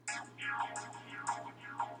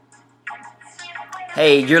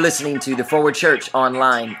Hey, you're listening to the Forward Church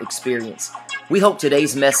Online Experience. We hope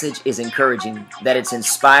today's message is encouraging, that it's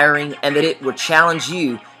inspiring, and that it will challenge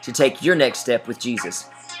you to take your next step with Jesus.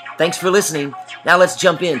 Thanks for listening. Now let's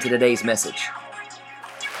jump into today's message.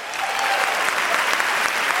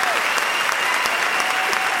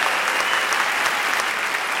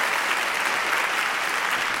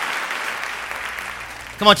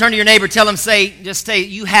 Come on, turn to your neighbor, tell him, just say,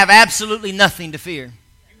 you have absolutely nothing to fear.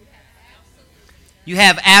 You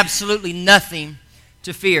have absolutely nothing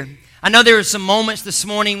to fear. I know there are some moments this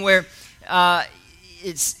morning where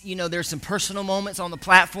there's some personal moments on the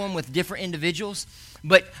platform with different individuals,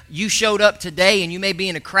 but you showed up today and you may be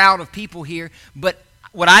in a crowd of people here, but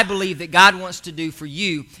what I believe that God wants to do for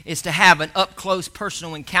you is to have an up-close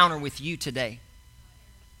personal encounter with you today.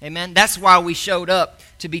 Amen. That's why we showed up,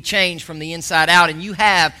 to be changed from the inside out. And you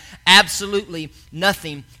have absolutely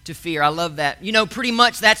nothing to fear. I love that. You know, pretty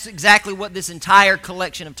much that's exactly what this entire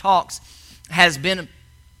collection of talks has been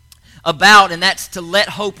about, and that's to let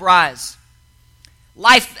hope rise.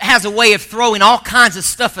 Life has a way of throwing all kinds of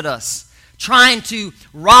stuff at us, trying to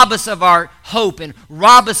rob us of our hope and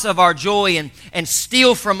rob us of our joy and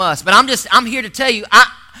steal from us. But I'm here to tell you,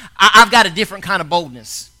 I've got a different kind of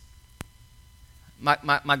boldness.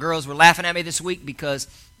 My girls were laughing at me this week because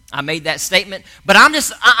I made that statement. But I'm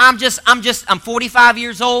 45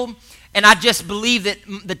 years old, and I just believe that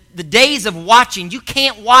the days of watching, you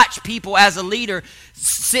can't watch people as a leader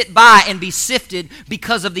sit by and be sifted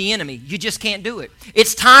because of the enemy. You just can't do it.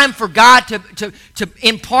 It's time for God to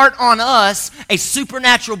impart on us a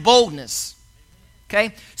supernatural boldness.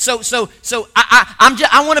 Okay, so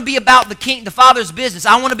I want to be about the Father's business.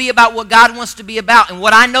 I want to be about what God wants to be about, and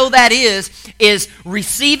what I know that is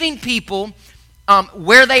receiving people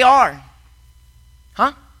where they are,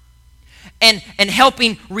 and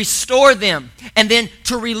helping restore them, and then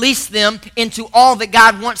to release them into all that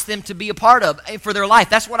God wants them to be a part of for their life.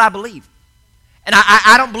 That's what I believe. And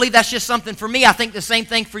I don't believe that's just something for me. I think the same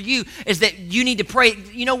thing for you is that you need to pray.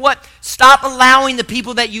 You know what? Stop allowing the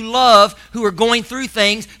people that you love who are going through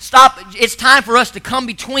things. Stop. It's time for us to come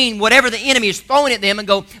between whatever the enemy is throwing at them and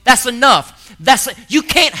go, that's enough. You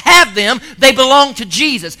can't have them. They belong to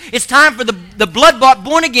Jesus. It's time for the blood-bought,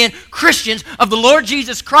 born-again Christians of the Lord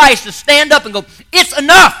Jesus Christ to stand up and go, it's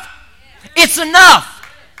enough. It's enough.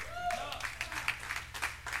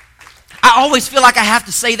 I always feel like I have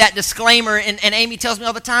to say that disclaimer, and Amy tells me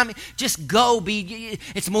all the time, just go,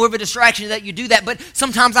 it's more of a distraction that you do that, but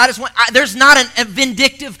sometimes there's not a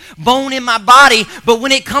vindictive bone in my body, but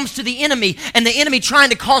when it comes to the enemy, and the enemy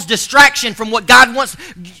trying to cause distraction from what God wants,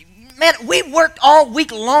 man, we worked all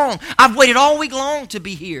week long. I've waited all week long to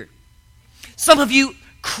be here. Some of you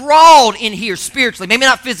crawled in here spiritually, maybe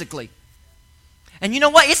not physically, and you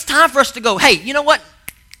know what? It's time for us to go, hey, you know what?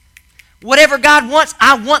 Whatever God wants,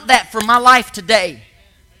 I want that for my life today.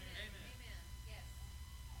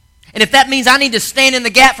 And if that means I need to stand in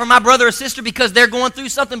the gap for my brother or sister because they're going through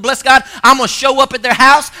something, bless God, I'm going to show up at their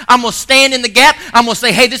house. I'm going to stand in the gap. I'm going to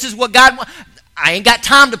say, hey, this is what God wants. I ain't got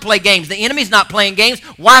time to play games. The enemy's not playing games.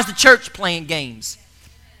 Why is the church playing games?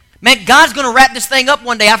 Man, God's going to wrap this thing up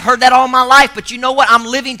one day. I've heard that all my life. But you know what? I'm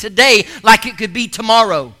living today like it could be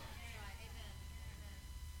tomorrow.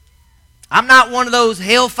 I'm not one of those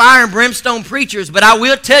hellfire and brimstone preachers, but I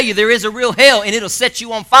will tell you there is a real hell, and it'll set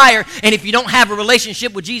you on fire, and if you don't have a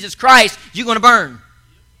relationship with Jesus Christ, you're going to burn.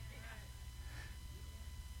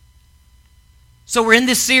 So we're in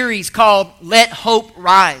this series called Let Hope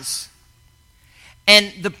Rise.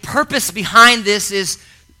 And the purpose behind this is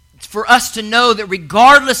for us to know that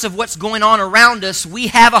regardless of what's going on around us, we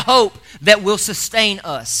have a hope that will sustain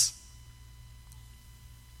us.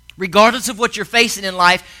 Regardless of what you're facing in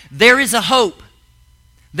life, there is a hope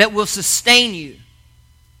that will sustain you.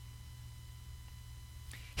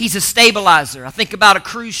 He's a stabilizer. I think about a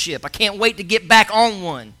cruise ship. I can't wait to get back on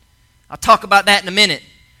one. I'll talk about that in a minute.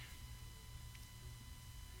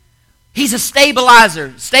 He's a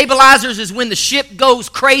stabilizer. Stabilizers is when the ship goes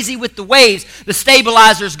crazy with the waves. The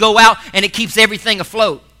stabilizers go out and it keeps everything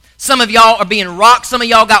afloat. Some of y'all are being rocked. Some of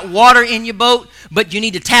y'all got water in your boat, but you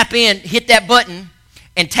need to tap in, hit that button,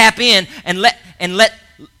 and tap in and let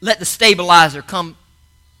the stabilizer come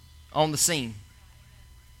on the scene.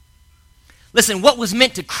 Listen, what was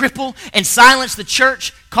meant to cripple and silence the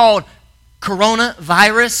church, called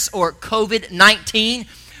coronavirus or COVID-19,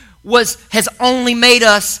 has only made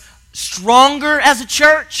us stronger as a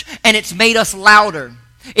church, and it's made us louder.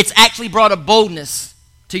 It's actually brought a boldness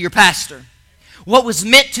to your pastor. What was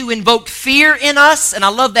meant to invoke fear in us, and I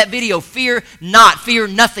love that video, fear not, fear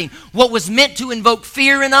nothing. What was meant to invoke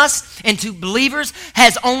fear in us and to believers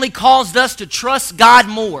has only caused us to trust God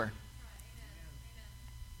more.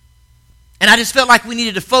 And I just felt like we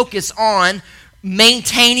needed to focus on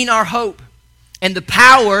maintaining our hope and the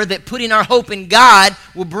power that putting our hope in God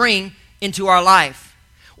will bring into our life.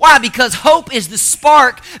 Why? Because hope is the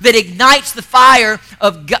spark that ignites the fire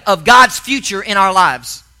of God's future in our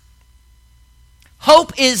lives.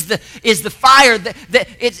 Hope is the fire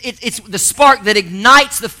it's the spark that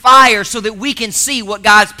ignites the fire so that we can see what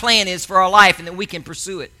God's plan is for our life and that we can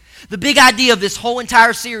pursue it. The big idea of this whole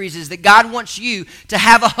entire series is that God wants you to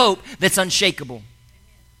have a hope that's unshakable.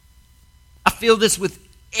 I feel this with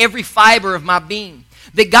every fiber of my being.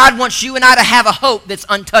 That God wants you and I to have a hope that's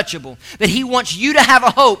untouchable. That He wants you to have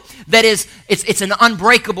a hope that it's an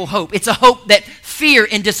unbreakable hope. It's a hope that fear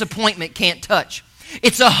and disappointment can't touch.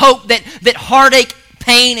 It's a hope that heartache,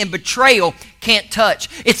 pain, and betrayal can't touch.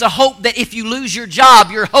 It's a hope that if you lose your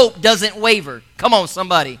job, your hope doesn't waver. Come on,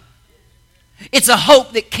 somebody. It's a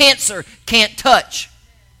hope that cancer can't touch.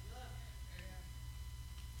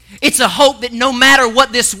 It's a hope that no matter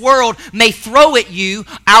what this world may throw at you,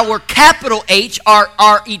 our capital H,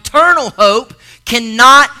 our eternal hope,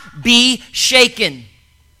 cannot be shaken.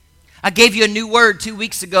 I gave you a new word 2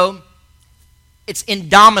 weeks ago. It's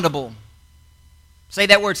indomitable. Say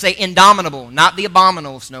that word, say indomitable. Not the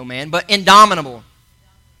abominable snowman, but indomitable.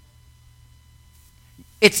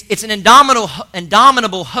 It's an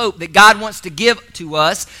indomitable hope that God wants to give to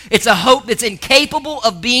us. It's a hope that's incapable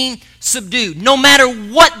of being subdued. No matter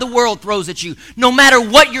what the world throws at you, no matter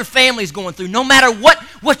what your family's going through, no matter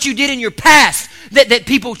what you did in your past that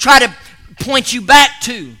people try to point you back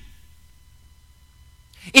to.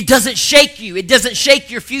 It doesn't shake you. It doesn't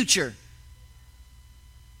shake your future.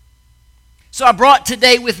 So I brought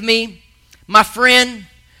today with me my friend,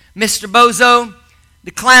 Mr. Bozo,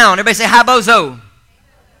 the clown. Everybody say, hi, Bozo.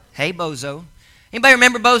 Hey, Bozo. Anybody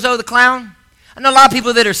remember Bozo the clown? I know a lot of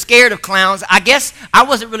people that are scared of clowns. I guess I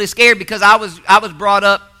wasn't really scared because I was brought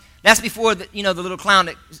up. That's before the little clown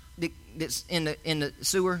that's in the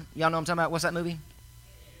sewer. Y'all know what I'm talking about? What's that movie?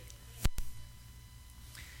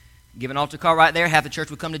 Give an altar call right there. Half the church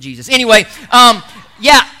would come to Jesus. Anyway,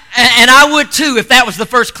 yeah, and I would too if that was the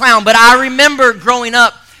first clown. But I remember growing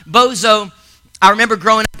up, Bozo. I remember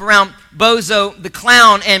growing up around Bozo the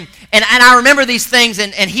clown, and I remember these things,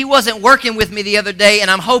 and he wasn't working with me the other day, and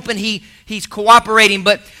I'm hoping he's cooperating.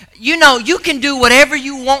 But you can do whatever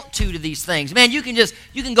you want to these things, man. You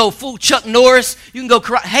can go full Chuck Norris. You can go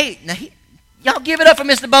y'all give it up for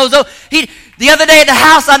Mr. Bozo. The other day at the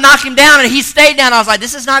house, I knocked him down, and he stayed down. I was like,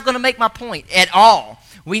 this is not going to make my point at all.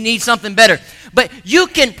 We need something better. But you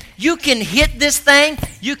can hit this thing.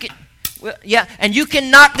 Well, yeah, and you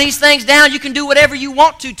can knock these things down. You can do whatever you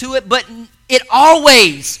want to it, but it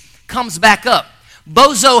always comes back up.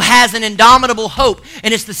 Bozo has an indomitable hope,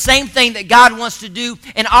 and it's the same thing that God wants to do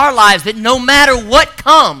in our lives, that no matter what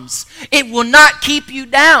comes, it will not keep you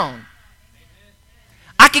down.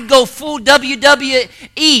 I could go full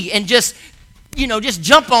WWE and just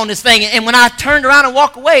jump on this thing, and when I turned around and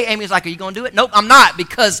walk away, Amy's like, are you going to do it? Nope, I'm not,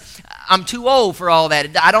 because I'm too old for all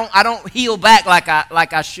that. I don't heal back like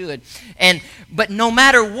I should. But no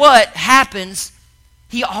matter what happens,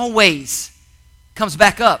 He always comes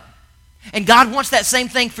back up. And God wants that same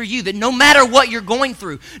thing for you, that no matter what you're going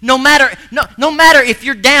through, no matter if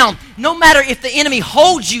you're down, no matter if the enemy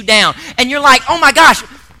holds you down, and you're like, oh my gosh,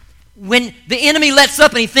 when the enemy lets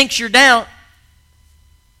up and he thinks you're down,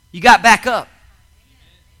 you got back up.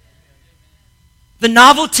 The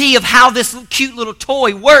novelty of how this cute little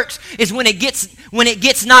toy works is when it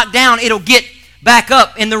gets knocked down, it'll get back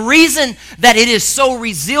up. And the reason that it is so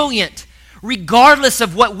resilient, regardless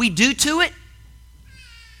of what we do to it,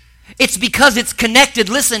 it's because it's connected.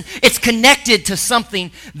 Listen, it's connected to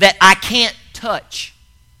something that I can't touch.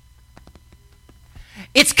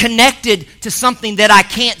 It's connected to something that I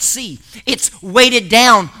can't see. It's weighted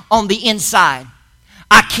down on the inside.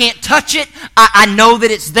 I can't touch it. I know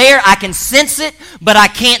that it's there. I can sense it, but I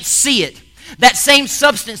can't see it. That same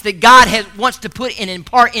substance that God wants to put and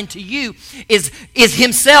impart into you is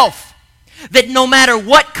Himself. That no matter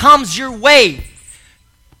what comes your way,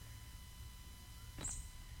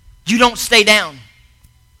 you don't stay down.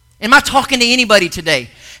 Am I talking to anybody today?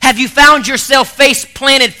 Have you found yourself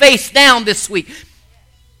planted face down this week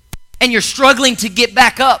and you're struggling to get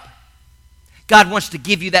back up? God wants to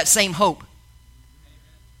give you that same hope.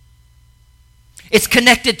 It's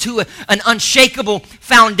connected to an unshakable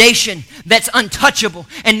foundation that's untouchable.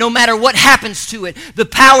 And no matter what happens to it, the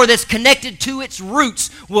power that's connected to its roots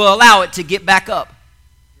will allow it to get back up.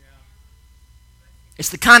 It's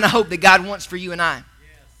the kind of hope that God wants for you and I.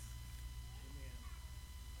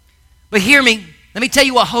 But hear me. Let me tell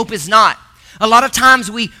you what hope is not. A lot of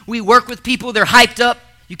times we work with people, they're hyped up.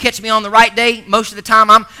 You catch me on the right day, most of the time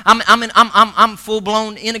I'm full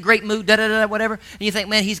blown in a great mood, whatever. And you think,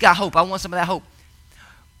 man, he's got hope. I want some of that hope.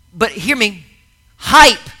 But hear me,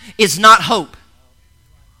 hype is not hope.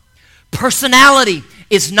 Personality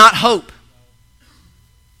is not hope.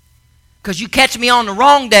 Because you catch me on the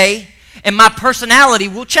wrong day, and my personality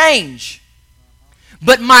will change.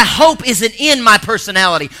 But my hope isn't in my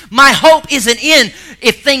personality. My hope isn't in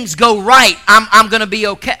if things go right, I'm going to be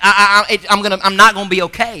okay. I'm not going to be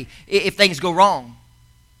okay if things go wrong.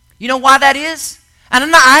 You know why that is? And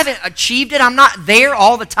I haven't achieved it. I'm not there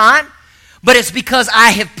all the time. But it's because I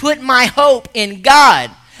have put my hope in God.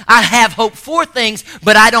 I have hope for things,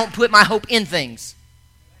 but I don't put my hope in things.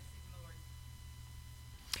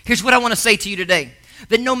 Here's what I want to say to you today.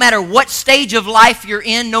 That no matter what stage of life you're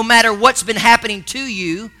in, no matter what's been happening to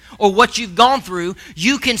you or what you've gone through,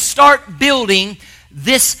 you can start building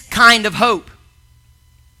this kind of hope.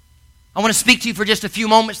 I want to speak to you for just a few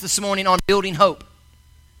moments this morning on building hope.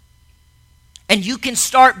 And you can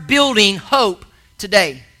start building hope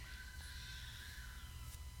today.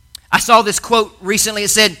 I saw this quote recently. It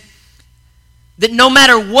said that no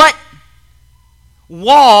matter what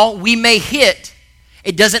wall we may hit,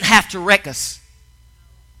 it doesn't have to wreck us.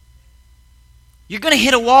 You're going to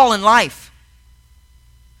hit a wall in life.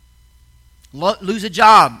 Lose a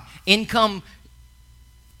job. Income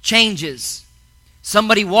changes.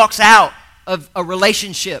 Somebody walks out of a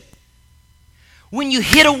relationship. When you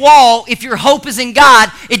hit a wall, if your hope is in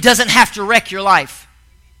God, it doesn't have to wreck your life.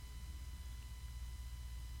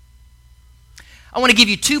 I want to give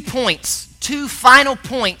you 2 points, 2 final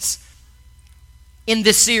points in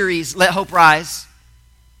this series, Let Hope Rise.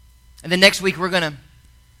 And then next week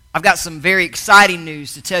I've got some very exciting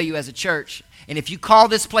news to tell you as a church. And if you call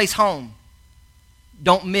this place home,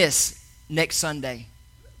 don't miss next Sunday.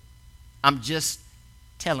 I'm just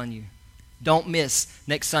telling you. Don't miss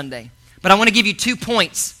next Sunday. But I want to give you 2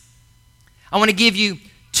 points. I want to give you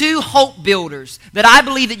 2 hope builders that I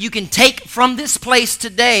believe that you can take from this place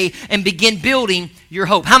today and begin building your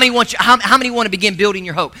hope. How many want to begin building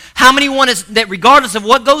your hope? How many want that regardless of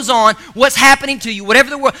what goes on, what's happening to you, whatever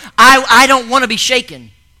the world, I don't want to be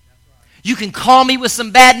shaken. You can call me with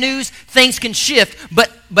some bad news, things can shift,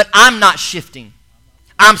 but I'm not shifting.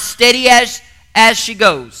 I'm steady as she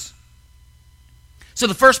goes. So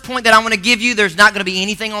the first point that I want to give you, there's not going to be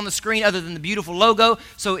anything on the screen other than the beautiful logo,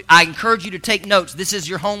 so I encourage you to take notes. This is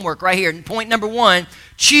your homework right here. Point number 1,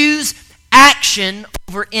 choose action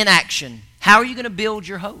over inaction. How are you going to build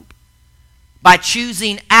your hope? By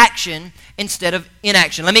choosing action instead of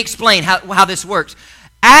inaction. Let me explain how this works.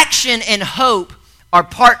 Action and hope are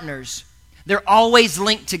partners. They're always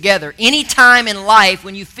linked together. Any time in life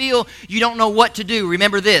when you feel you don't know what to do,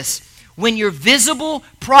 remember this. When your visible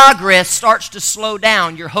progress starts to slow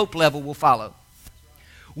down, your hope level will follow.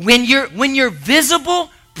 When your visible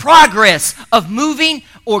progress of moving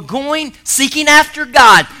or going, seeking after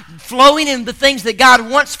God, flowing in the things that God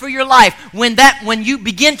wants for your life, when you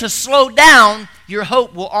begin to slow down, your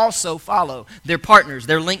hope will also follow. They're partners.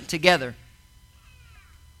 They're linked together.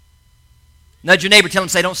 Nudge your neighbor, tell him,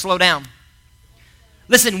 say, don't slow down.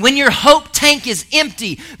 Listen, when your hope tank is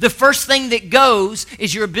empty, the first thing that goes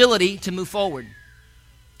is your ability to move forward.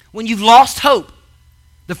 When you've lost hope,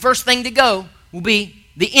 the first thing to go will be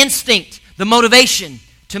the instinct, the motivation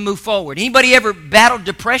to move forward. Anybody ever battled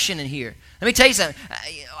depression in here? Let me tell you something.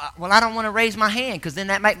 Well, I don't want to raise my hand because then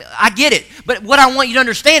that might... I get it. But what I want you to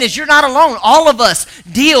understand is you're not alone. All of us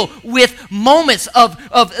deal with moments of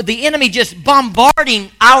the enemy just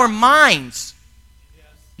bombarding our minds.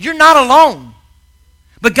 You're not alone.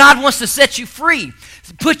 But God wants to set you free.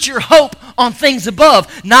 Put your hope on things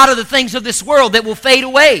above, not of the things of this world that will fade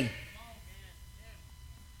away.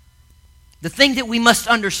 The thing that we must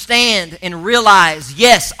understand and realize,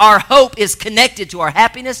 yes, our hope is connected to our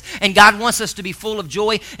happiness, and God wants us to be full of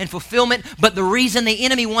joy and fulfillment, but the reason the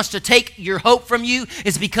enemy wants to take your hope from you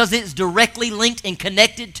is because it's directly linked and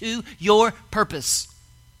connected to your purpose.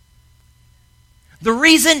 The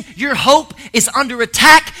reason your hope is under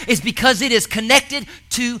attack is because it is connected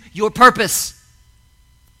to your purpose.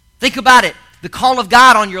 Think about it. The call of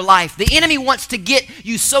God on your life. The enemy wants to get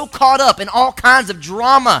you so caught up in all kinds of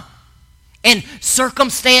drama and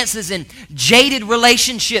circumstances and jaded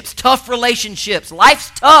relationships, tough relationships.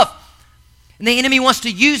 Life's tough. And the enemy wants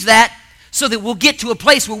to use that so that we'll get to a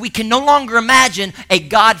place where we can no longer imagine a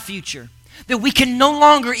God future. That we can no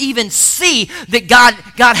longer even see that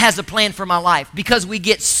God has a plan for my life because we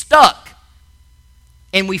get stuck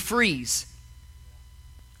and we freeze.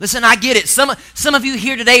 Listen, I get it. Some of you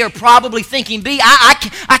here today are probably thinking,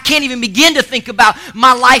 I can't even begin to think about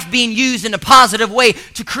my life being used in a positive way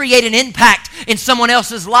to create an impact in someone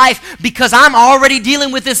else's life because I'm already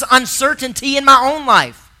dealing with this uncertainty in my own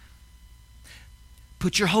life.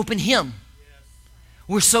 Put your hope in Him.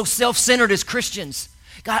 We're so self-centered as Christians.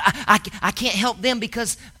 God, I can't help them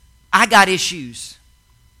because I got issues.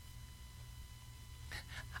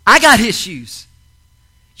 I got issues.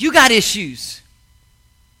 You got issues.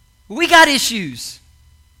 We got issues.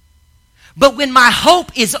 But when my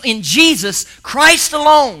hope is in Jesus Christ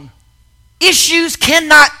alone, issues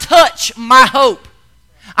cannot touch my hope.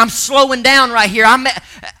 I'm slowing down right here.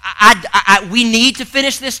 We need to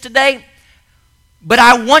finish this today, but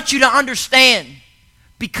I want you to understand,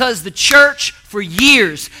 because the church for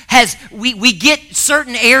years we get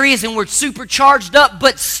certain areas and we're super charged up,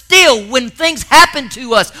 but still when things happen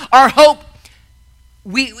to us, our hope,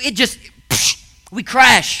 we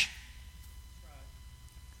crash.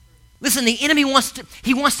 Listen, the enemy wants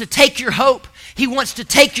to take your hope. He wants to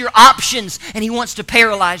take your options, and he wants to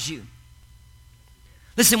paralyze you.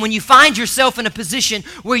 Listen, when you find yourself in a position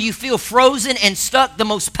where you feel frozen and stuck, the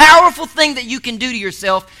most powerful thing that you can do to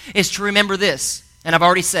yourself is to remember this. And I've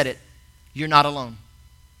already said it. You're not alone.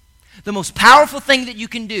 The most powerful thing that you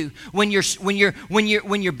can do when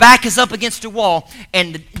your back is up against a wall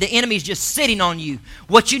and the enemy's just sitting on you,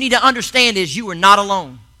 what you need to understand is you are not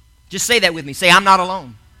alone. Just say that with me. Say, I'm not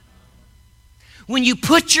alone. When you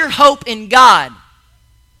put your hope in God,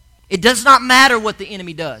 it does not matter what the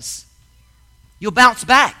enemy does. You'll bounce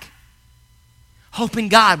back. Hope in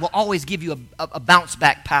God will always give you a bounce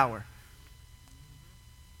back power.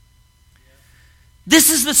 This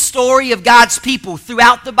is the story of God's people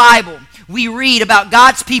throughout the Bible. We read about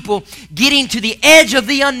God's people getting to the edge of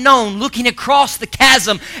the unknown, looking across the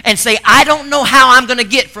chasm and say, I don't know how I'm going to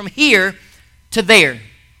get from here to there.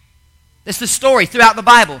 That's the story throughout the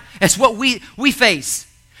Bible. That's what we face.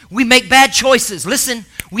 We make bad choices. Listen,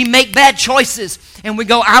 we make bad choices and we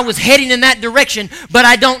go, I was heading in that direction, but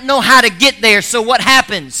I don't know how to get there. So what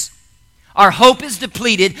happens? Our hope is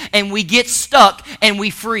depleted and we get stuck and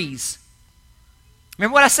we freeze.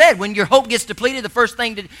 Remember what I said? When your hope gets depleted, the first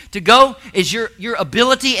thing to go is your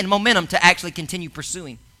ability and momentum to actually continue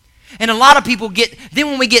pursuing. And a lot of people then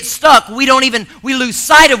when we get stuck, we lose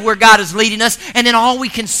sight of where God is leading us, and then all we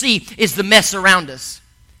can see is the mess around us.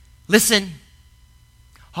 Listen,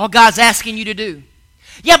 all God's asking you to do.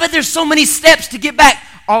 Yeah, but there's so many steps to get back.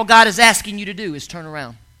 All God is asking you to do is turn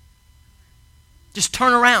around. Just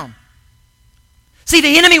turn around. See,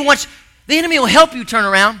 the enemy will help you turn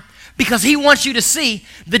around because he wants you to see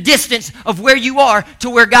the distance of where you are to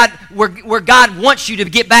where God wants you to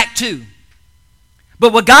get back to.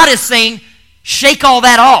 But what God is saying, shake all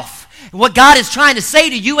that off. What God is trying to say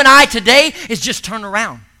to you and I today is just turn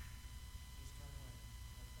around.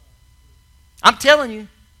 I'm telling you.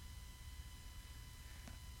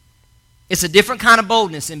 It's a different kind of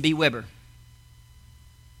boldness in B. Weber.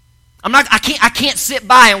 I can't sit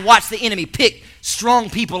by and watch the enemy pick strong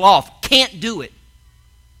people off. Can't do it.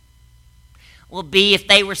 Well, B, if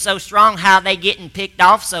they were so strong, how are they getting picked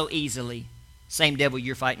off so easily? Same devil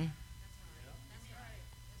you're fighting.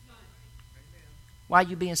 Why are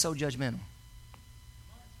you being so judgmental?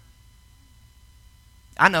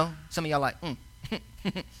 I know. Some of y'all like, I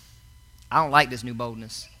don't like this new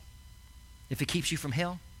boldness. If it keeps you from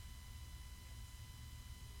hell.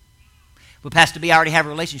 But Pastor B, I already have a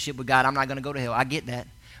relationship with God. I'm not going to go to hell. I get that.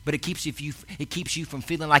 But it keeps you from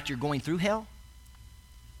feeling like you're going through hell.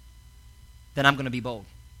 Then I'm going to be bold.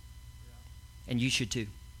 And you should too.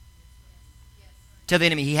 Tell the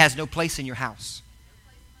enemy he has no place in your house.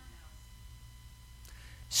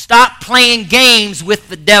 Stop playing games with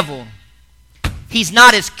the devil. He's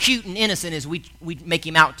not as cute and innocent as we make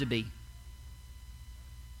him out to be.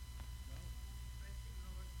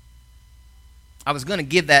 I was going to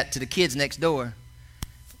give that to the kids next door,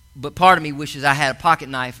 but part of me wishes I had a pocket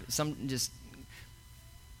knife.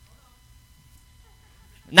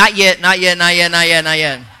 Not yet.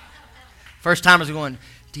 First timers are going,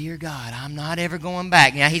 dear God, I'm not ever going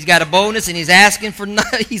back. Now he's got a boldness and he's asking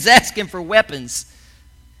for weapons.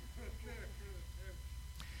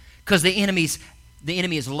 Because the enemy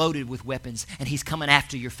is loaded with weapons, and he's coming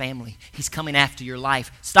after your family. He's coming after your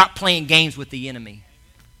life. Stop playing games with the enemy.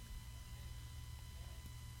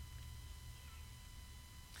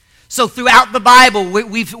 So throughout the Bible,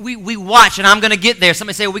 we watch, and I'm going to get there.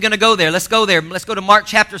 Somebody say, we're going to go there. Let's go there. Let's go to Mark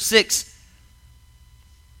chapter 6.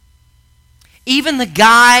 Even the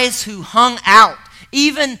guys who hung out,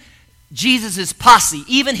 even Jesus' posse,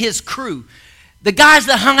 even his crew, the guys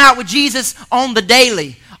that hung out with Jesus on the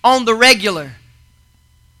daily, on the regular,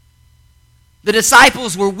 The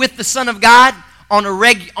disciples were with the Son of God on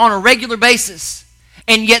a regular basis,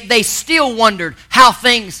 and yet they still wondered how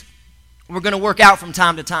things were going to work out from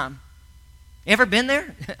time to time. Ever been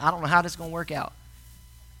there? I don't know how this is going to work out.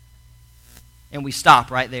 And we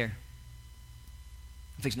stop right there.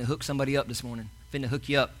 I'm fixing to hook somebody up this morning. I'm fixing to hook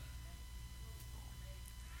you up.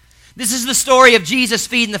 This is the story of Jesus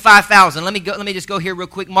feeding the 5,000. Let me just go here real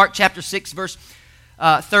quick. Mark chapter 6, verse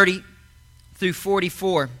 30 through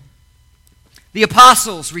 44. The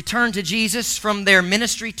apostles returned to Jesus from their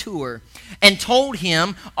ministry tour and told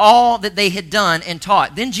him all that they had done and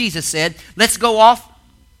taught. Then Jesus said, let's go off.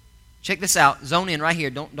 Check this out. Zone in right here.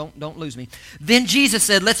 Don't lose me. Then Jesus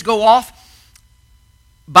said, let's go off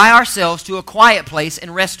by ourselves to a quiet place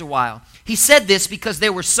and rest a while. He said this because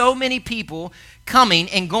there were so many people coming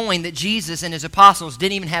and going that Jesus and his apostles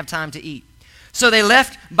didn't even have time to eat. So they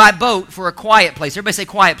left by boat for a quiet place. Everybody say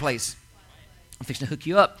quiet place. I'm fixing to hook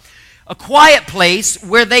you up. A quiet place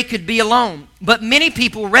where they could be alone. But many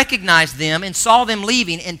people recognized them and saw them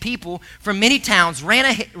leaving, and people from many towns ran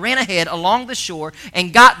ahead along the shore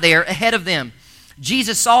and got there ahead of them.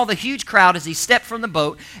 Jesus saw the huge crowd as he stepped from the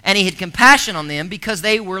boat, and he had compassion on them because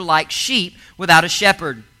they were like sheep without a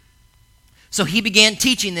shepherd. So he began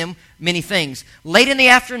teaching them many things. Late in the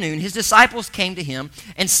afternoon, his disciples came to him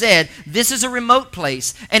and said, this is a remote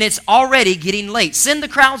place, and it's already getting late. Send the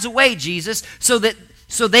crowds away, Jesus, so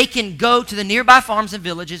they can go to the nearby farms and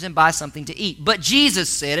villages and buy something to eat. But Jesus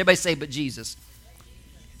said, everybody say, but Jesus.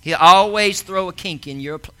 He'll always throw a kink in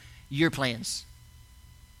your plans.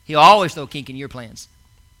 He'll always throw a kink in your plans.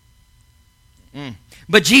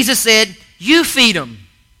 But Jesus said, you feed them.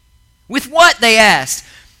 With what, they asked.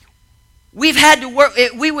 We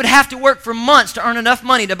would have to work for months to earn enough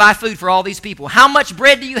money to buy food for all these people. How much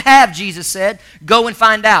bread do you have, Jesus said. Go and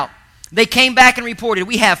find out. They came back and reported,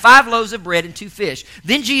 we have 5 loaves of bread and 2 fish.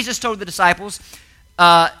 Then Jesus told the disciples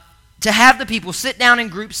to have the people sit down in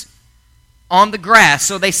groups on the grass.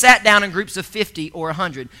 So they sat down in groups of 50 or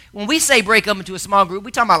 100. When we say break up into a small group, we're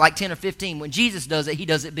talking about like 10 or 15. When Jesus does it, he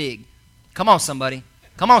does it big. Come on, somebody.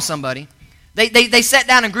 Come on, somebody. They sat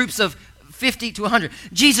down in groups of 50 to 100.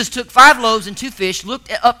 Jesus took 5 loaves and 2 fish,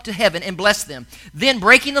 looked up to heaven, and blessed them. Then,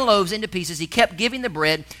 breaking the loaves into pieces, he kept giving the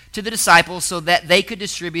bread to the disciples so that they could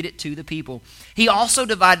distribute it to the people. He also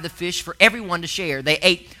divided the fish for everyone to share.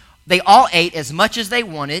 They all ate as much as they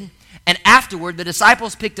wanted, and afterward, the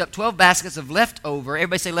disciples picked up 12 baskets of leftover.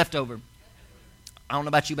 Everybody say leftover. I don't know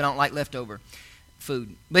about you, but I don't like leftover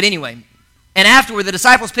food. But anyway, and afterward, the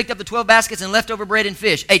disciples picked up the 12 baskets and leftover bread and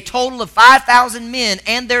fish. A total of 5,000 men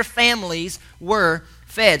and their families were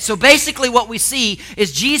fed. So basically what we see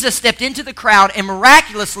is Jesus stepped into the crowd, and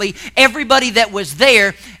miraculously, everybody that was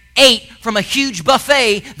there ate from a huge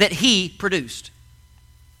buffet that he produced.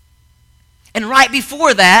 And right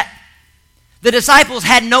before that, the disciples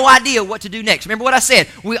had no idea what to do next. Remember what I said?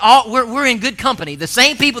 We're in good company. The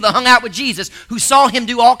same people that hung out with Jesus, who saw him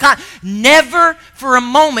do all kinds, never for a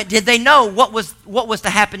moment did they know what was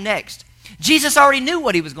to happen next. Jesus already knew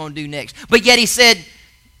what he was going to do next, but yet he said,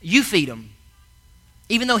 "You feed them."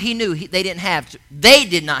 Even though he knew they didn't have, they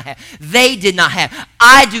did not have, they did not have,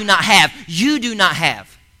 I do not have, you do not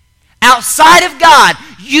have. Outside of God,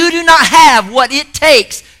 you do not have what it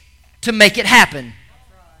takes to make it happen.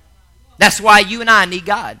 That's why you and I need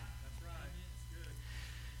God.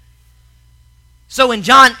 So in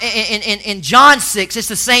John 6, it's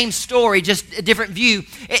the same story, just a different view.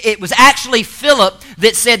 It was actually Philip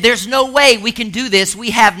that said, there's no way we can do this.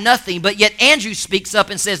 We have nothing. But yet Andrew speaks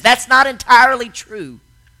up and says, that's not entirely true.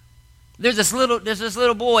 There's this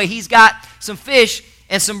little boy. He's got some fish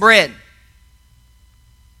and some bread.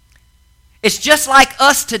 It's just like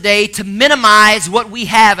us today to minimize what we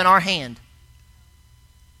have in our hand.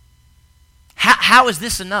 How is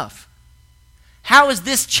this enough? How is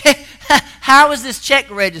this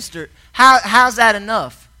check registered? How's that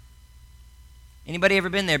enough? Anybody ever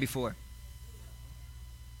been there before?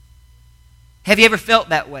 Have you ever felt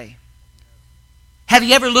that way? Have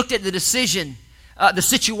you ever looked at the situation,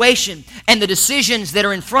 and the decisions that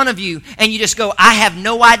are in front of you, and you just go, I have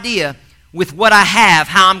no idea with what I have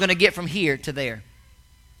how I'm going to get from here to there?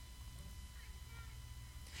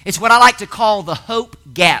 It's what I like to call the hope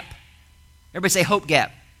gap. Everybody say hope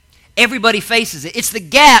gap. Everybody faces it. It's the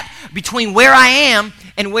gap between where I am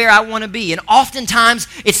and where I want to be. And oftentimes,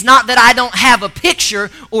 it's not that I don't have a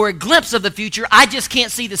picture or a glimpse of the future. I just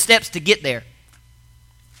can't see the steps to get there.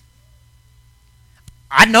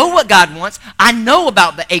 I know what God wants. I know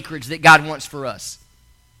about the acreage that God wants for us.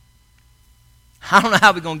 I don't know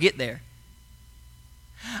how we're going to get there.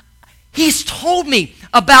 He's told me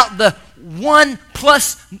about the one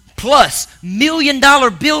plus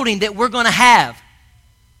million-dollar building that we're going to have.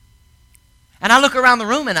 And I look around the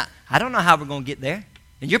room and I don't know how we're going to get there.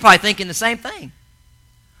 And you're probably thinking the same thing.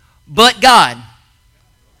 But God.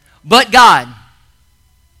 But God.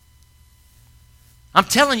 I'm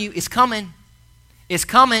telling you, it's coming. It's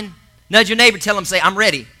coming. Nudge your neighbor, tell him, say, I'm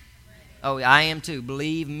ready. Oh, I am too.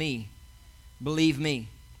 Believe me. Believe me.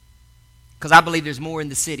 Because I believe there's more in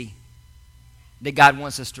the city that God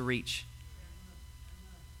wants us to reach.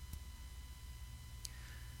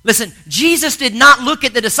 Listen, Jesus did not look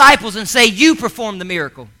at the disciples and say, you performed the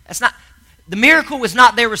miracle. The miracle was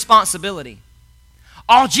not their responsibility.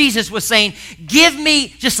 All Jesus was saying, give me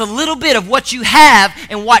just a little bit of what you have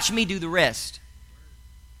and watch me do the rest.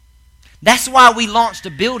 That's why we launched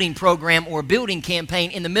a building program or a building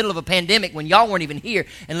campaign in the middle of a pandemic when y'all weren't even here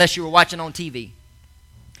unless you were watching on TV.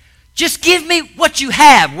 Just give me what you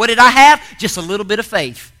have. What did I have? Just a little bit of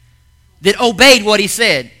faith that obeyed what he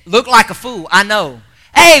said. Looked like a fool, I know.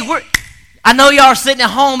 Hey, I know y'all are sitting at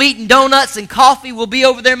home eating donuts and coffee. We'll be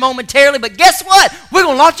over there momentarily, but guess what? We're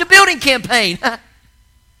going to launch a building campaign.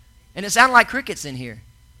 And it sounded like crickets in here.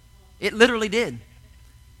 It literally did.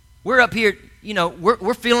 We're up here,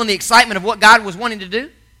 we're feeling the excitement of what God was wanting to do.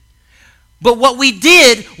 But what we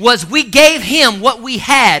did was we gave him what we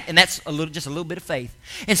had, and that's just a little bit of faith.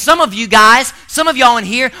 And some of you guys, some of y'all in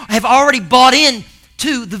here have already bought in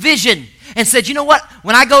to the vision and said, you know what?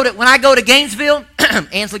 When I go to Gainesville,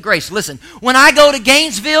 Ansley Grace, listen. When I go to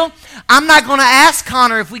Gainesville, I'm not going to ask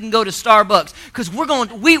Connor if we can go to Starbucks because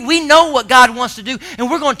we know what God wants to do, and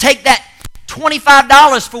we're going to take that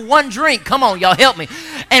 $25 for one drink. Come on, y'all, help me.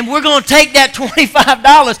 And we're going to take that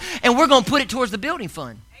 $25 and we're going to put it towards the building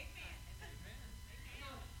fund.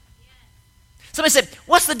 Somebody said,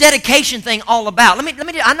 what's the dedication thing all about?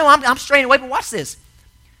 I know I'm straying away, but watch this.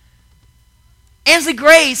 Ansley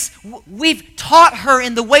Grace, we've taught her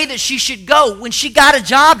in the way that she should go. When she got a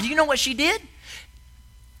job, do you know what she did?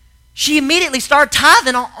 She immediately started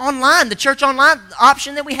tithing online, the church online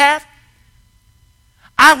option that we have.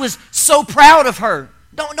 I was so proud of her.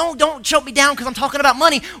 Don't choke me down because I'm talking about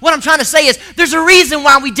money. What I'm trying to say is there's a reason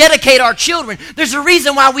why we dedicate our children. There's a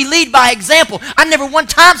reason why we lead by example. I never one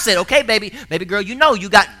time said, okay, baby girl, you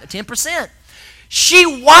got 10%.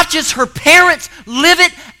 She watches her parents live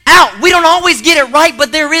it out. We don't always get it right,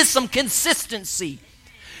 but there is some consistency.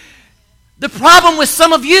 The problem with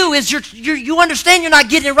some of you is you understand you're not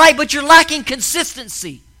getting it right, but you're lacking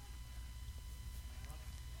consistency.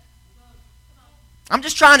 I'm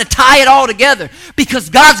just trying to tie it all together because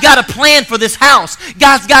God's got a plan for this house.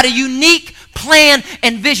 God's got a unique plan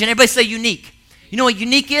and vision. Everybody say unique. You know what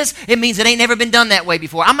unique is? It means it ain't never been done that way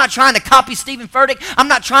before. I'm not trying to copy Stephen Furtick. I'm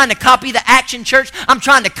not trying to copy the Action Church. I'm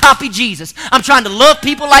trying to copy Jesus. I'm trying to love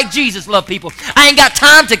people like Jesus loved people. I ain't got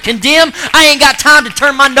time to condemn. I ain't got time to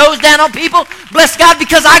turn my nose down on people. Bless God,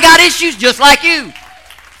 because I got issues just like you.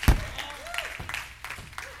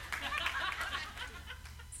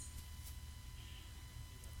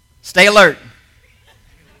 Stay alert.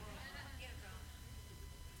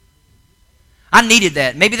 I needed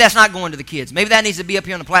that. Maybe that's not going to the kids. Maybe that needs to be up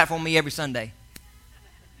here on the platform with me every Sunday.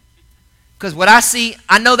 Because what I see,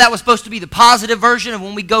 I know that was supposed to be the positive version of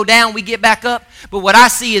when we go down, we get back up. But what I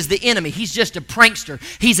see is the enemy. He's just a prankster.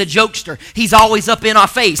 He's a jokester. He's always up in our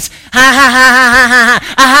face. Ha ha ha ha ha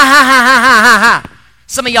ha ha ha ha ha ha.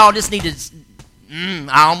 Some of y'all just need to,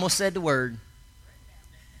 I almost said the word.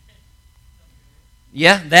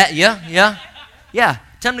 Yeah.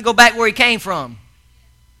 Tell him to go back where he came from.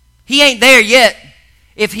 He ain't there yet.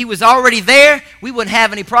 If he was already there, we wouldn't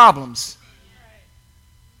have any problems.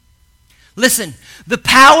 Listen, the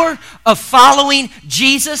power of following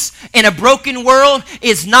Jesus in a broken world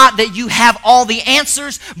is not that you have all the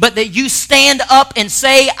answers, but that you stand up and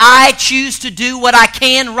say, I choose to do what I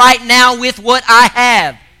can right now with what I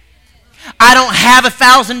have. I don't have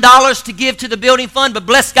 $1,000 to give to the building fund, but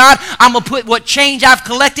bless God, I'm going to put what change I've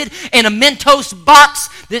collected in a Mentos box.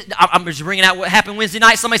 I'm just bringing out what happened Wednesday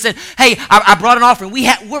night. Somebody said, hey, I brought an offering.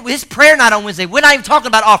 It's prayer night on Wednesday. We're not even talking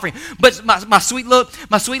about offering. But my sweet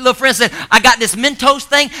little friend said, I got this Mentos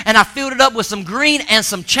thing, and I filled it up with some green and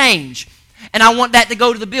some change. And I want that to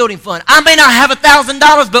go to the building fund. I may not have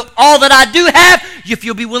 $1,000, but all that I do have, if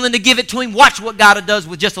you'll be willing to give it to him, watch what God does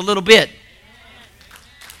with just a little bit.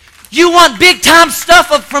 You want big time stuff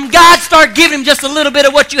from God, start giving him just a little bit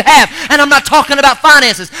of what you have. And I'm not talking about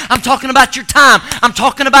finances. I'm talking about your time. I'm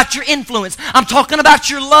talking about your influence. I'm talking about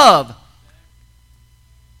your love.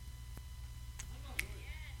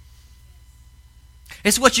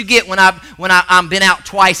 It's what you get when I'm been out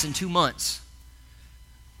twice in 2 months.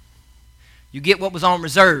 You get what was on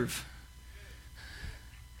reserve.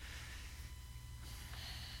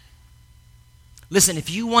 Listen, if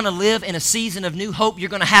you want to live in a season of new hope, you're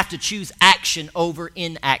going to have to choose action over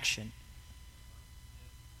inaction.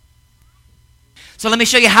 So let me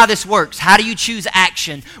show you how this works. How do you choose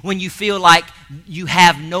action when you feel like you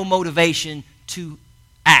have no motivation to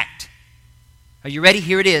act? Are you ready?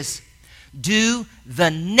 Here it is. Do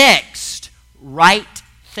the next right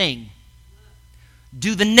thing.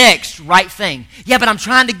 Do the next right thing. Yeah, but I'm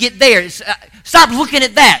trying to get there. Stop looking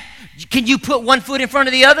at that. Can you put one foot in front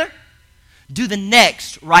of the other? Do the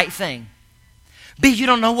next right thing. B, you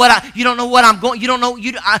don't know what I'm going. You don't know.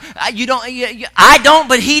 I don't,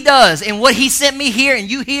 but He does. And what He sent me here,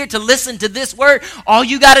 and you here to listen to this word. All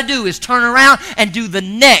you got to do is turn around and do the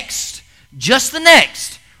next, just the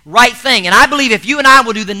next right thing. And I believe if you and I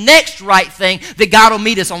will do the next right thing, that God will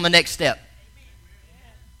meet us on the next step.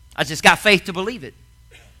 I just got faith to believe it.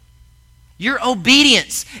 Your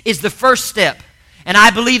obedience is the first step. And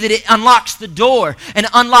I believe that it unlocks the door and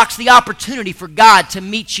unlocks the opportunity for God to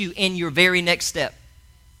meet you in your very next step.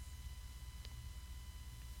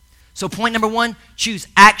 So point number 1, choose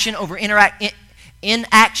action over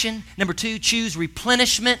inaction. Number 2, choose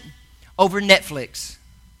replenishment over Netflix.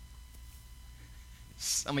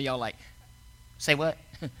 Some of y'all like, say what?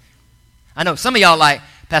 I know some of y'all like,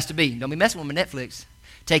 Pastor B, don't be messing with my Netflix.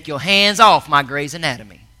 Take your hands off my Grey's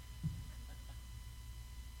Anatomy.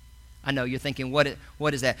 I know you're thinking, what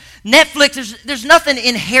is that? Netflix, there's nothing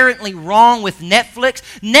inherently wrong with Netflix.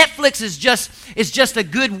 Netflix is just a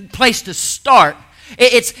good place to start.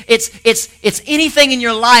 It's anything in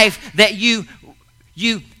your life that you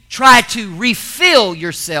try to refill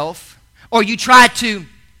yourself, or you try to,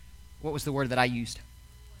 what was the word that I used?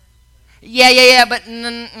 But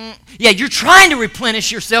you're trying to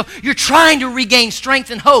replenish yourself. You're trying to regain strength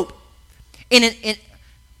and hope. I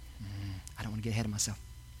don't want to get ahead of myself.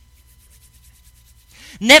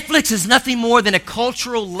 Netflix is nothing more than a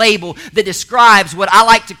cultural label that describes what I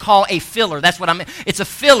like to call a filler. That's what I mean. It's a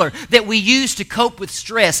filler that we use to cope with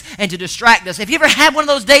stress and to distract us. Have you ever had one of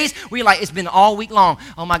those days where you're like, it's been all week long.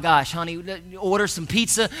 Oh my gosh, honey, order some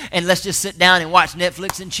pizza and let's just sit down and watch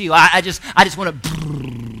Netflix and chill. I just want to.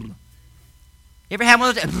 You ever had one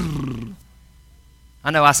of those?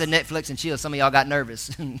 I know I said Netflix and chill. Some of y'all got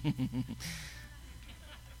nervous.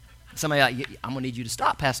 Some of y'all, I'm going to need you to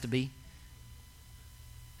stop, Pastor B.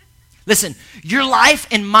 Listen, your life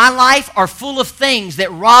and my life are full of things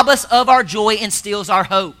that rob us of our joy and steals our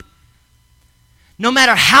hope. No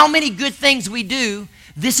matter how many good things we do,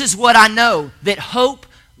 this is what I know, that hope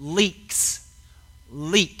leaks.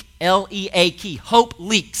 Leak, L-E-A-K, hope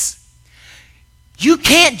leaks. You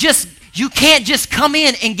can't just come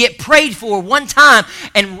in and get prayed for one time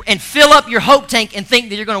and fill up your hope tank and think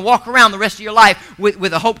that you're going to walk around the rest of your life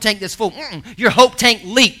with a hope tank that's full. Your hope tank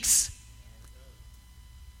leaks.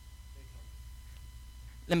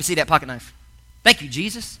 Let me see that pocket knife. Thank you,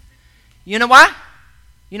 Jesus. You know why?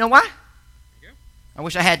 You know why? I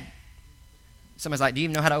wish I had. Somebody's like, do you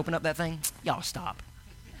even know how to open up that thing? Y'all stop.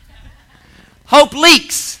 Hope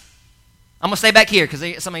leaks. I'm going to stay back here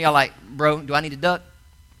because some of y'all like, bro, do I need to duck?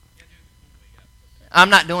 I'm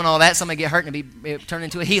not doing all that. Somebody get hurt and be turned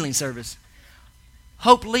into a healing service.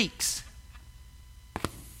 Hope leaks.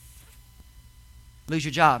 Lose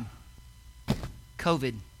your job.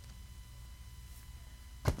 COVID.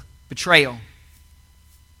 Betrayal.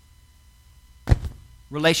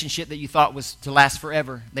 Relationship that you thought was to last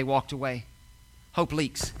forever, they walked away. Hope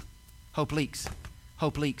leaks. Hope leaks.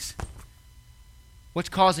 Hope leaks. What's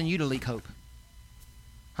causing you to leak hope?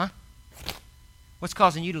 Huh? What's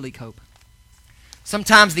causing you to leak hope?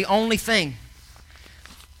 Sometimes the only thing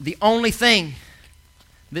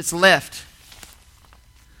that's left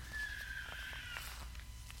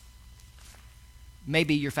may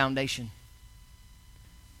be your foundation.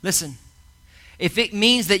 Listen, if it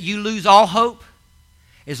means that you lose all hope,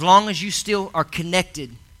 as long as you still are connected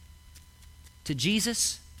to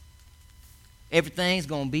Jesus, everything's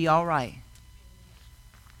going to be all right.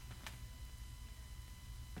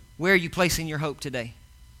 Where are you placing your hope today?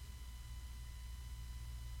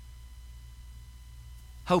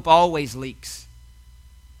 Hope always leaks.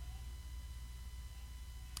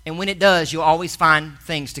 And when it does, you'll always find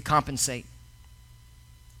things to compensate.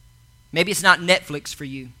 Maybe it's not Netflix for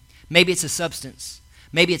you. Maybe it's a substance.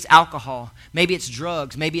 Maybe it's alcohol. Maybe it's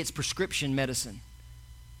drugs. Maybe it's prescription medicine.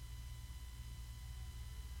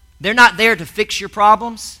 They're not there to fix your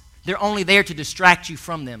problems. They're only there to distract you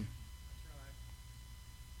from them.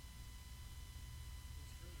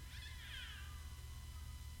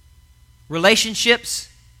 Relationships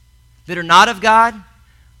that are not of God.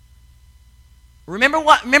 Remember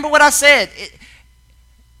what I said.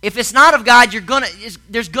 If it's not of God, you're gonna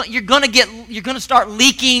start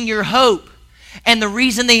leaking your hope. And the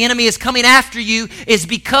reason the enemy is coming after you is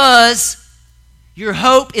because your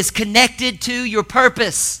hope is connected to your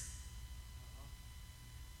purpose.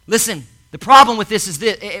 Listen, the problem with this is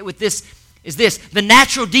this. The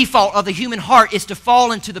natural default of the human heart is to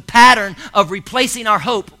fall into the pattern of replacing our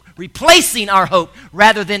hope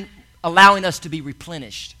rather than allowing us to be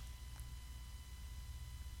replenished.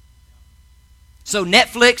 So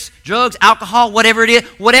Netflix, drugs, alcohol, whatever it is,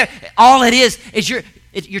 all it is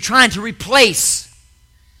you're trying to replace.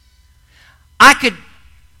 I could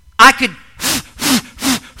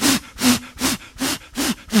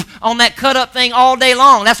on that cut-up thing all day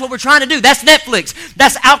long. That's what we're trying to do. That's Netflix.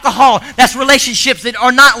 That's alcohol. That's relationships that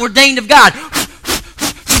are not ordained of God.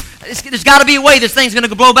 There's got to be a way this thing's going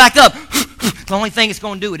to blow back up. The only thing that's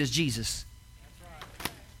going to do it is Jesus.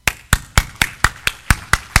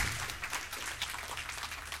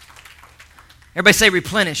 Everybody say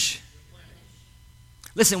replenish.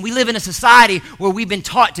 Listen, we live in a society where we've been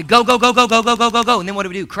taught to go, go, go, go, go, go, go, go, go. And then what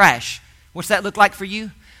do? Crash. What's that look like for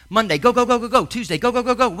you? Monday, go, go, go, go, go. Tuesday, go, go,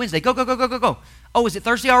 go, go. Wednesday, go, go, go, go, go, go. Oh, is it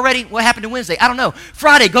Thursday already? What happened to Wednesday? I don't know.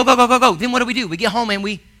 Friday, go, go, go, go, go. Then what do? We get home and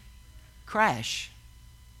we crash.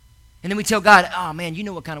 And then we tell God, oh man, you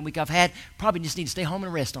know what kind of week I've had. Probably just need to stay home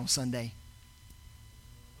and rest on Sunday.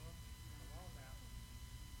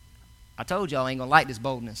 I told y'all I ain't going to like this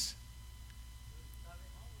boldness.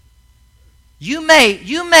 You may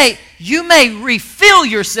refill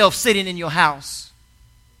yourself sitting in your house.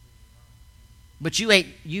 But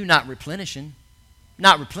you not replenishing.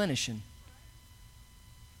 Not replenishing.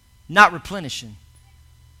 Not replenishing.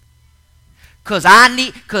 Because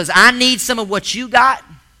I need some of what you got,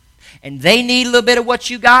 and they need a little bit of what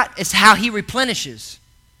you got. It's how he replenishes.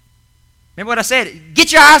 Remember what I said?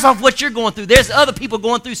 Get your eyes off what you're going through. There's other people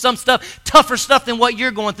going through some stuff, tougher stuff than what you're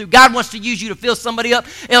going through. God wants to use you to fill somebody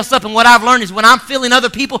else up. And what I've learned is when I'm filling other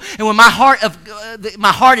people, and when my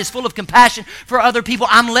heart is full of compassion for other people,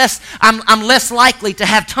 I'm less likely to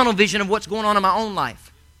have tunnel vision of what's going on in my own life.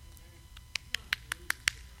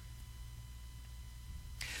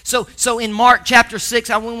 So in Mark chapter 6,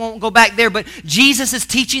 I won't go back there, but Jesus is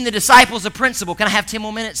teaching the disciples a principle. Can I have 10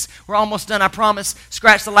 more minutes? We're almost done, I promise.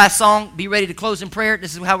 Scratch the last song. Be ready to close in prayer.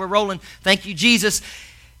 This is how we're rolling. Thank you, Jesus.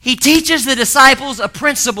 He teaches the disciples a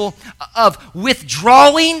principle of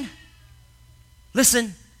withdrawing.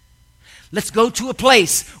 Listen, let's go to a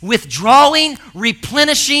place. Withdrawing,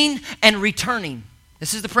 replenishing, and returning.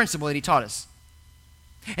 This is the principle that he taught us.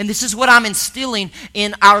 And this is what I'm instilling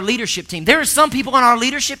in our leadership team. There are some people on our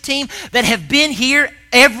leadership team that have been here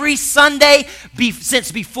every Sunday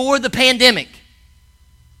since before the pandemic.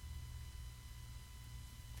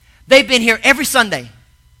 They've been here every Sunday.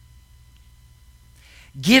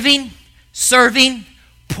 Giving, serving,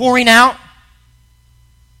 pouring out.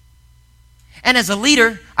 And as a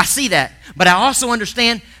leader, I see that. But I also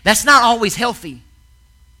understand that's not always healthy.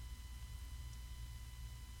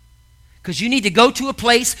 Because you need to go to a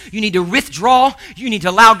place, you need to withdraw, you need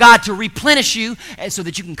to allow God to replenish you so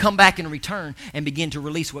that you can come back and return and begin to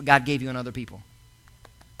release what God gave you on other people.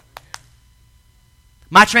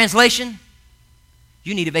 My translation,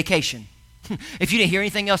 you need a vacation. If you didn't hear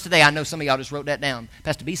anything else today, I know some of y'all just wrote that down.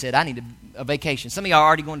 Pastor B said, I need a vacation. Some of y'all are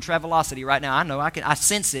already going to Travelocity right now. I know, I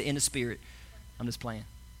sense it in the spirit. I'm just playing.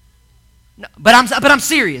 No, but I'm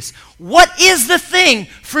serious. What is the thing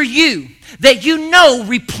for you that you know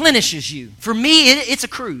replenishes you? For me, it's a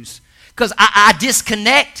cruise. Because I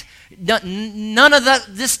disconnect. None of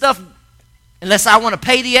this stuff, unless I want to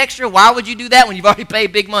pay the extra. Why would you do that when you've already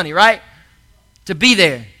paid big money, right? To be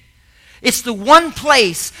there. It's the one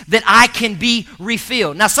place that I can be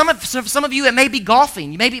refilled. Now, some of you, it may be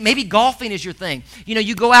golfing. Maybe golfing is your thing. You know,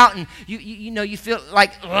 you go out and you feel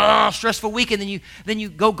like stressful week, and then you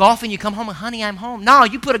go golfing. You come home and, honey, I'm home. No,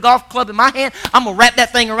 you put a golf club in my hand, I'm gonna wrap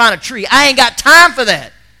that thing around a tree. I ain't got time for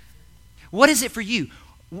that. What is it for you?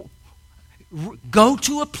 Go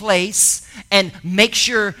to a place and make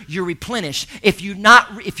sure you're replenished. If you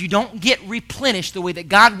don't get replenished the way that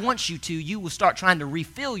God wants you to, you will start trying to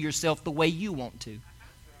refill yourself the way you want to.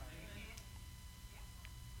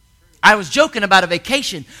 I was joking about a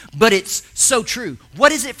vacation, but it's so true.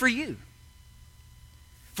 What is it for you?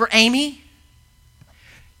 For Amy,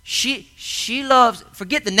 she loves,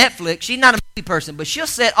 forget the Netflix, she's not a movie person, but she'll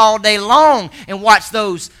sit all day long and watch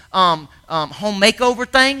those home makeover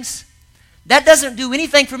things. That doesn't do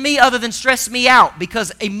anything for me other than stress me out,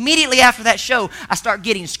 because immediately after that show, I start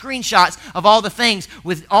getting screenshots of all the things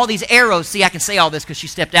with all these arrows. See, I can say all this because she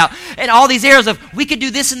stepped out. And all these arrows of, we could do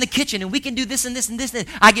this in the kitchen, and we can do this and this and this. And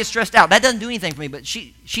I get stressed out. That doesn't do anything for me, but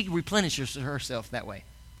she replenishes herself that way.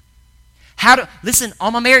 Listen, all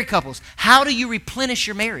my married couples, how do you replenish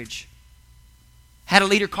your marriage? Had a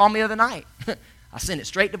leader call me the other night. I sent it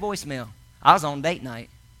straight to voicemail. I was on date night.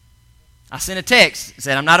 I sent a text.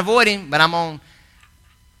 Said, I'm not avoiding, but I'm on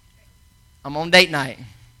date night.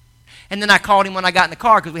 And then I called him when I got in the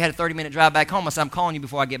car because we had a 30-minute drive back home. I said, I'm calling you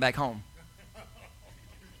before I get back home.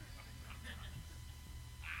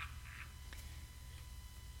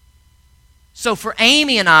 So for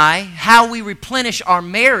Amy and I, how we replenish our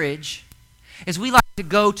marriage is we like to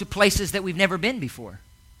go to places that we've never been before.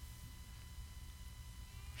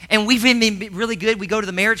 And we've been really good. We go to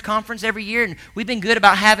the marriage conference every year, and we've been good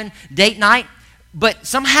about having date night. But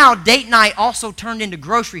somehow date night also turned into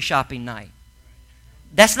grocery shopping night.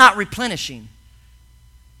 That's not replenishing.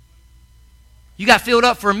 You got filled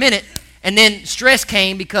up for a minute, and then stress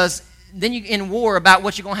came because then you're in war about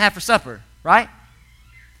what you're going to have for supper, right?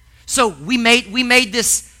 So we made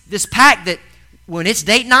this pact that when it's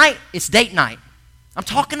date night, it's date night. I'm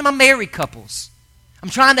talking to my married couples. I'm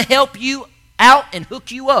trying to help you out and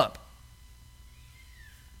hook you up.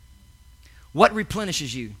 What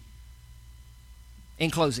replenishes you?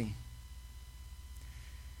 In closing,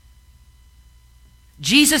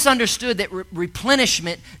 Jesus understood that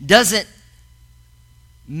replenishment doesn't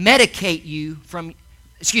medicate you from,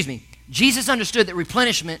 Jesus understood that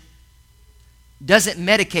replenishment doesn't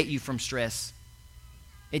medicate you from stress.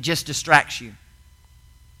 It just distracts you.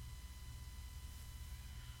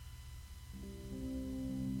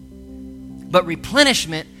 But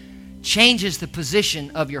replenishment changes the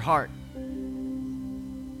position of your heart.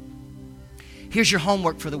 Here's your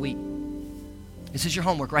homework for the week. This is your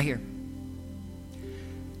homework right here.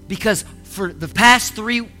 Because for the past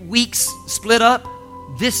 3 weeks split up,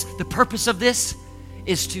 the purpose of this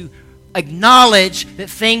is to acknowledge that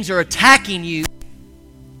things are attacking you,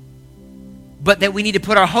 but that we need to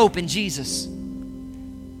put our hope in Jesus.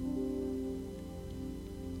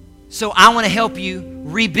 So I want to help you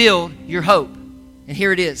rebuild your hope. And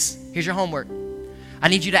here it is. Here's your homework. I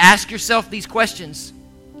need you to ask yourself these questions.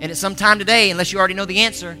 And at some time today, unless you already know the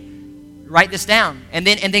answer, write this down. And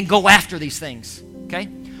then go after these things. Okay?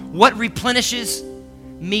 What replenishes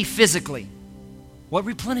me physically? What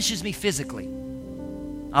replenishes me physically?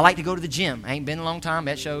 I like to go to the gym. I ain't been in a long time.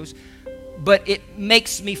 That shows. But it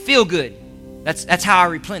makes me feel good. That's how I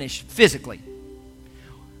replenish physically.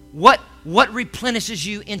 What replenishes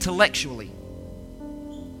you intellectually?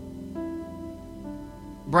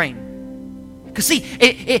 Brain. Because see,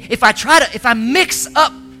 if I mix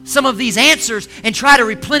up some of these answers and try to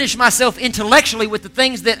replenish myself intellectually with the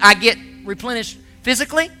things that I get replenished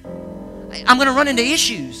physically, I'm going to run into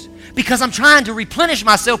issues because I'm trying to replenish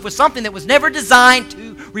myself with something that was never designed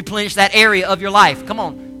to replenish that area of your life. Come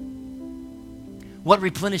on. What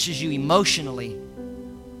replenishes you emotionally?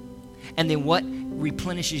 And then what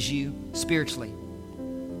replenishes you spiritually?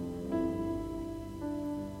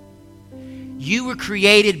 You were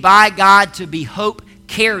created by God to be hope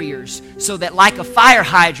carriers, so that like a fire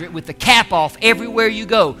hydrant with the cap off everywhere you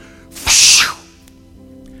go,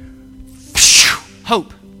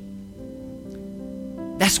 hope.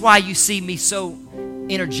 That's why you see me so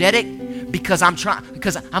energetic, because I'm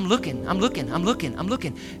looking. I'm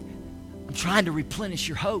trying to replenish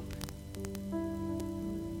your hope.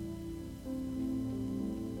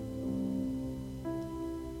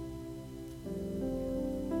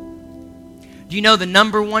 Do you know the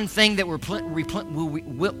number one thing that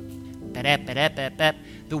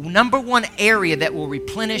the number one area that will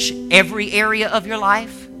replenish every area of your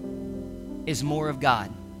life is more of God?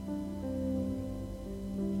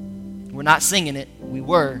 We're not singing it. We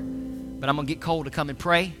were, but I'm going to get Cole to come and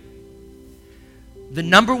pray. The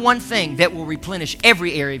number one thing that will replenish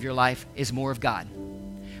every area of your life is more of God.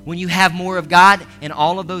 When you have more of God in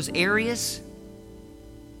all of those areas,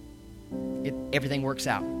 everything works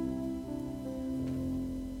out.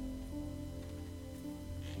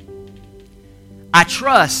 I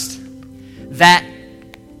trust that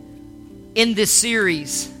in this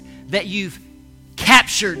series that you've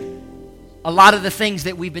captured a lot of the things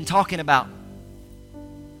that we've been talking about.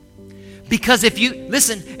 Because if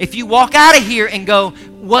you walk out of here and go,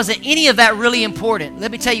 wasn't any of that really important?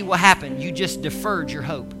 Let me tell you what happened. You just deferred your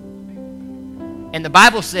hope. And the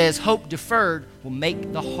Bible says hope deferred will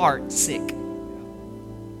make the heart sick.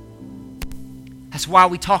 That's why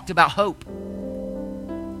we talked about hope.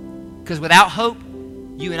 Because without hope,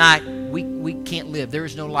 you and I, we can't live. There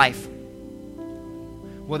is no life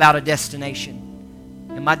without a destination.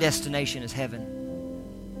 And my destination is heaven.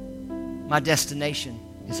 My destination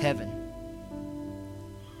is heaven.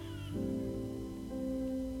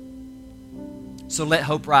 So let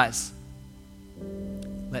hope rise.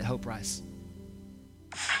 Let hope rise.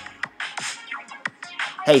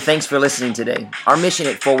 Hey, thanks for listening today. Our mission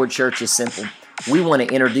at Forward Church is simple. We want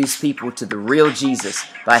to introduce people to the real Jesus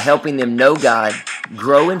by helping them know God,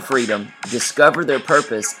 grow in freedom, discover their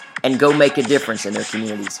purpose, and go make a difference in their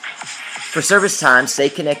communities. For service time, stay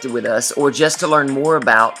connected with us, or just to learn more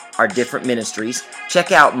about our different ministries,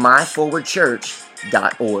 check out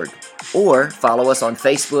myforwardchurch.org or follow us on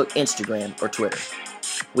Facebook, Instagram, or Twitter.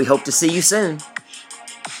 We hope to see you soon.